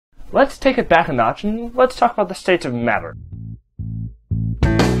Let's take it back a notch and let's talk about the states of matter.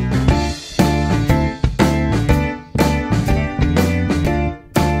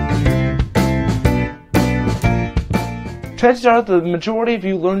 Chances are the majority of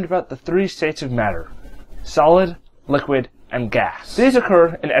you learned about the three states of matter: solid, liquid, and gas. These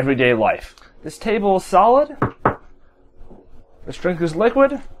occur in everyday life. This table is solid, this drink is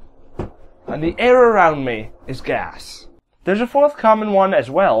liquid, and the air around me is gas. There's a fourth common one as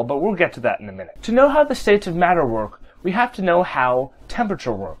well, but we'll get to that in a minute. To know how the states of matter work, we have to know how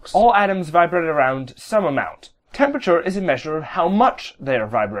temperature works. All atoms vibrate around some amount. Temperature is a measure of how much they are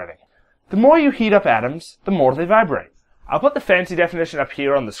vibrating. The more you heat up atoms, the more they vibrate. I'll put the fancy definition up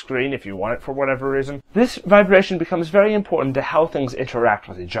here on the screen if you want it for whatever reason. This vibration becomes very important to how things interact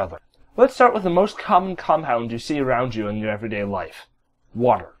with each other. Let's start with the most common compound you see around you in your everyday life: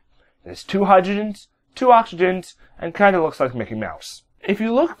 water. It has 2 hydrogens, 2 oxygens, and kind of looks like Mickey Mouse. If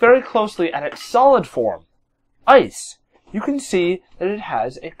you look very closely at its solid form, ice, you can see that it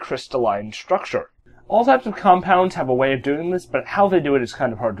has a crystalline structure. All types of compounds have a way of doing this, but how they do it is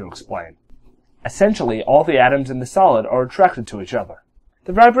kind of hard to explain. Essentially, all the atoms in the solid are attracted to each other.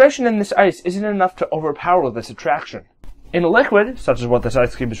 The vibration in this ice isn't enough to overpower this attraction. In a liquid, such as what this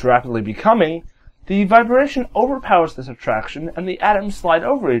ice cube is rapidly becoming, the vibration overpowers this attraction and the atoms slide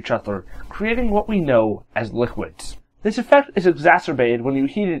over each other, creating what we know as liquids. This effect is exacerbated when you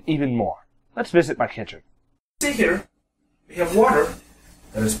heat it even more. Let's visit my kitchen. See here, we have water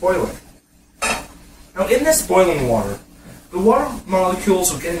that is boiling. Now in this boiling water, the water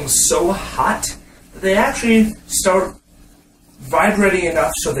molecules are getting so hot that they actually start vibrating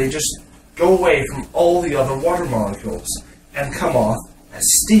enough so they just go away from all the other water molecules and come off as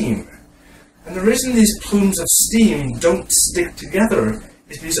steam. And the reason these plumes of steam don't stick together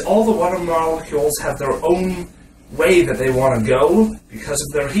is because all the water molecules have their own way that they want to go because of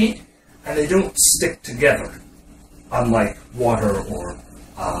their heat, and they don't stick together, unlike water or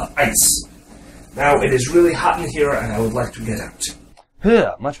ice. Now, it is really hot in here, and I would like to get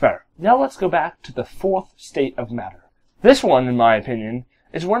out. Much better. Now let's go back to the fourth state of matter. This one, in my opinion,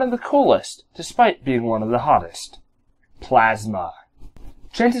 is one of the coolest, despite being one of the hottest. Plasma.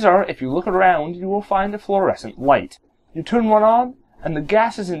 Chances are, if you look around, you will find a fluorescent light. You turn one on, and the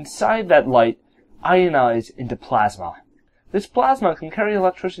gases inside that light ionize into plasma. This plasma can carry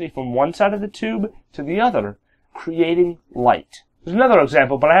electricity from one side of the tube to the other, creating light. There's another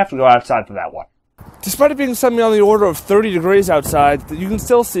example, but I have to go outside for that one. Despite it being something on the order of 30 degrees outside, you can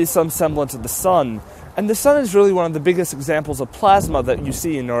still see some semblance of the sun. And the sun is really one of the biggest examples of plasma that you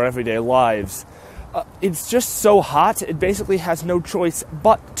see in our everyday lives. It's just so hot, it basically has no choice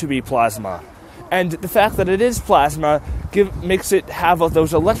but to be plasma. And the fact that it is plasma makes it have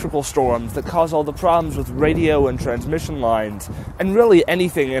those electrical storms that cause all the problems with radio and transmission lines, and really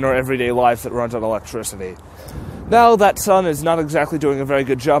anything in our everyday lives that runs on electricity. Now, that sun is not exactly doing a very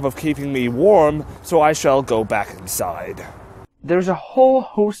good job of keeping me warm, so I shall go back inside. There's a whole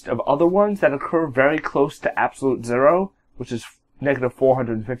host of other ones that occur very close to absolute zero, which is negative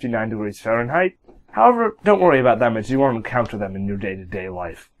 459 degrees Fahrenheit. However, don't worry about them as you won't encounter them in your day-to-day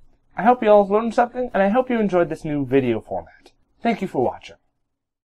life. I hope you all learned something, and I hope you enjoyed this new video format. Thank you for watching.